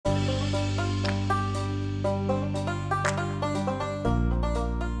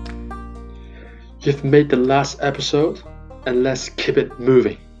You've made the last episode, and let's keep it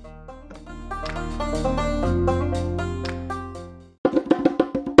moving.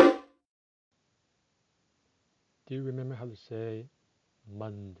 Do you remember how to say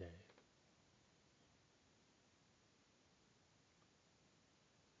Monday?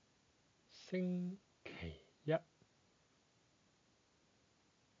星期一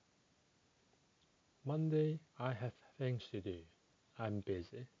Monday, I have things to do. I'm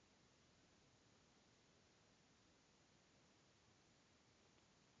busy.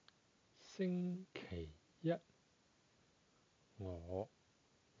 星期一我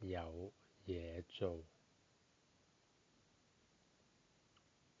有嘢做。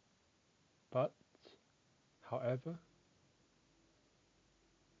But, however,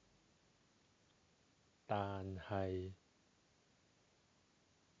 但係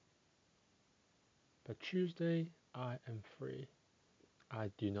But Tuesday, I am free.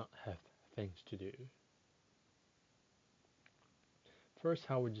 I do not have things to do. First,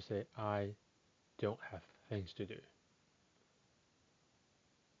 how would you say I don't have things to do?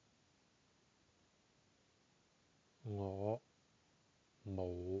 我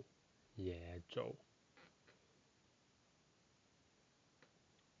冇嘢做。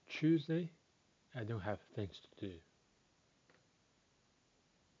Tuesday, I don't have things to do.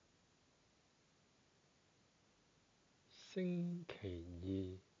 星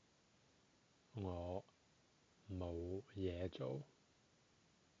期二我冇嘢做。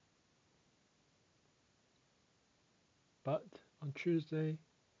But on Tuesday,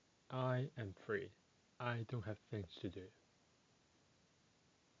 I am free. I don't have things to do.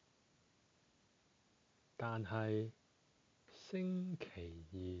 但係星期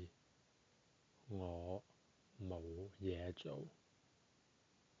二我冇嘢做。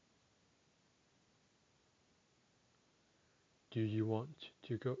Do you want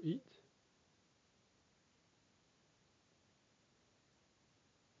to go eat?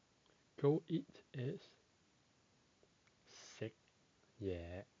 Go eat is 食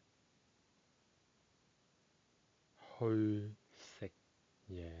嘢，去食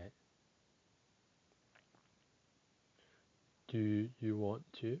嘢。Do you want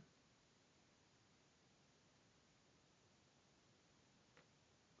to?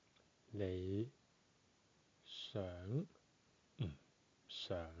 你想唔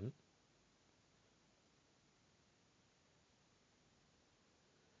想？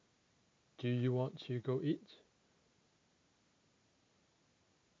 Do you want to go eat?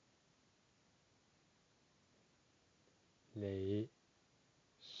 你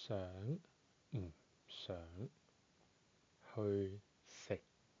想唔想去食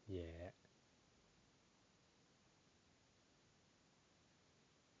嘢？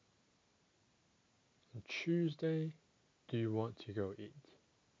 On Tuesday, do you want to go eat?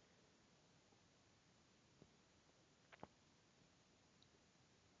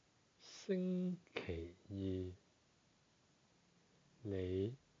 星期二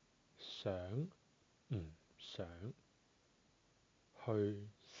你想唔想去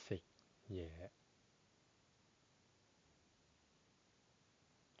食嘢？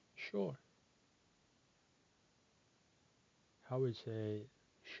 Sure. How would you say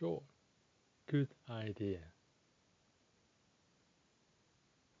sure? Good idea.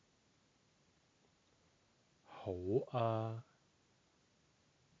 好啊，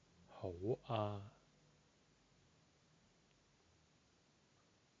好啊。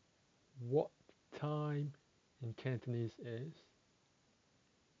What time in Cantonese is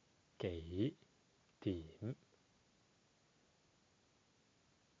幾點?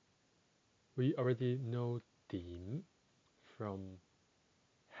 We already know 點 from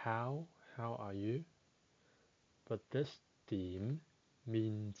how are you? But this 點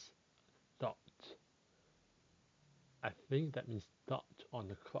means dot. I think that means dot on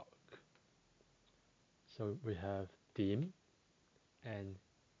the clock. So we have 點 and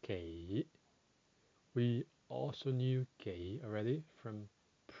幾. We also knew 幾 already from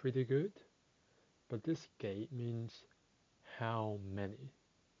pretty good, but this 幾 means how many,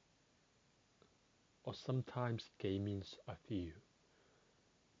 or sometimes 幾 means a few,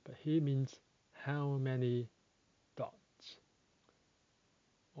 but here means how many dots,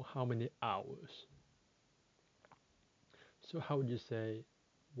 or how many hours. So how would you say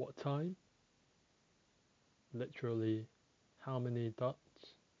what time? Literally, how many dots?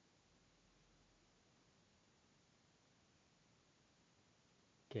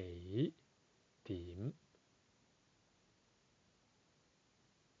 幾點?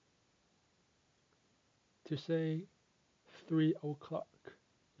 To say 3 o'clock,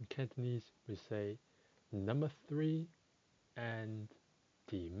 in Cantonese we say number 3 and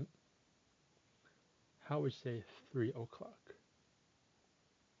點. how would you say 3 o'clock?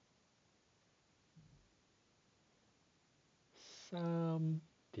 3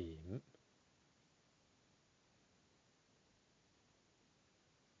點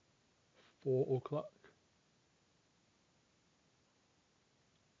 4 o'clock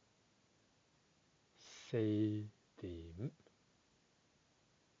 4點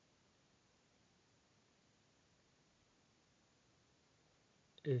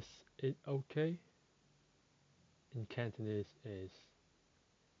Is it okay? In Cantonese is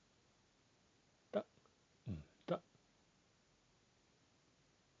得唔得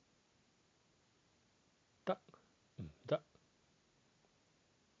得唔得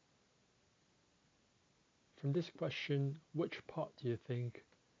From this question, which part do you think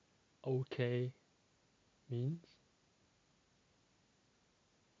okay means?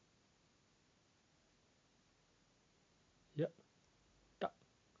 Yep, 得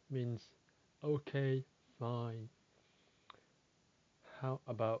means okay, fine. How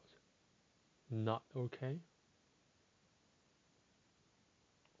about not okay?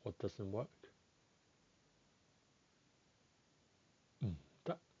 Or doesn't work? 唔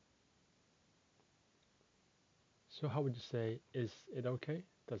得 So how would you say, is it okay?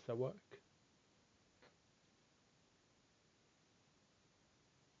 Does that work?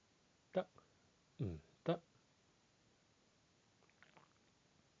 得唔得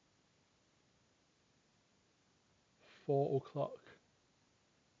 4 o'clock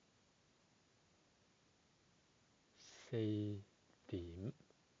 4點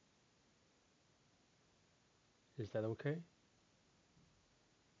Is that okay?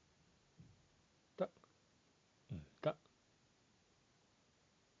 得唔得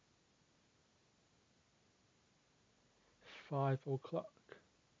 5 o'clock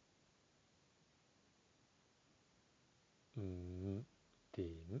 5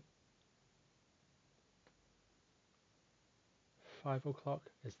點 5 o'clock,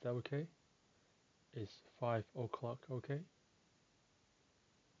 is that okay? Is 5 o'clock okay?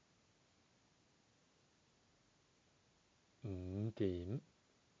 5點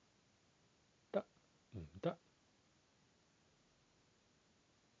得唔得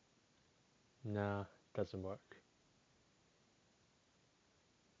Nah, doesn't work.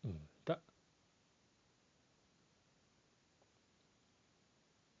 唔得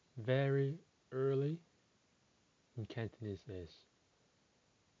Very early in Cantonese is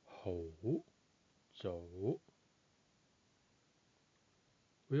好早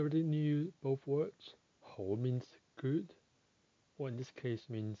We already knew both words. 好 means good, or in this case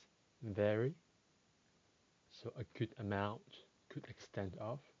means very. So a good amount, good extent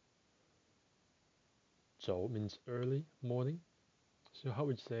of. 早 means early, morning. So how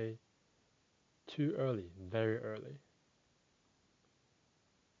would you say too early, very early?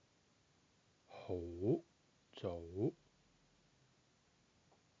 好早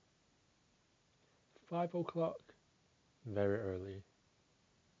 5 o'clock, very early.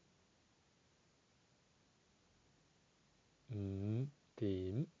 5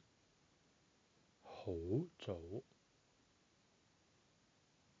點好早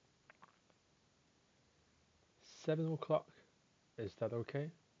 7 o'clock, is that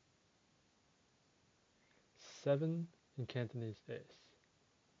okay? 7 in Cantonese is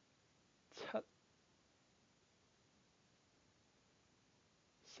 7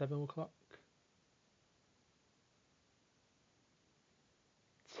 7 o'clock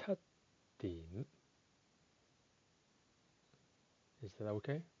 7點 Is that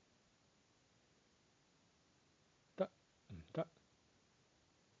okay? 得唔得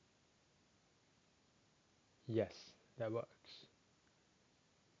Yes, that works.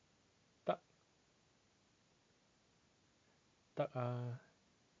 得啊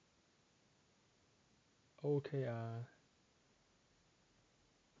OK 啊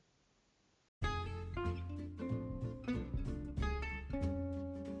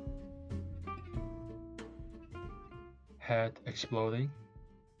Head exploding?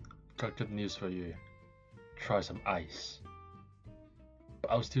 Got good news for you. Try some ice.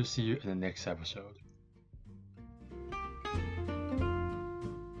 But I'll still see you in the next episode.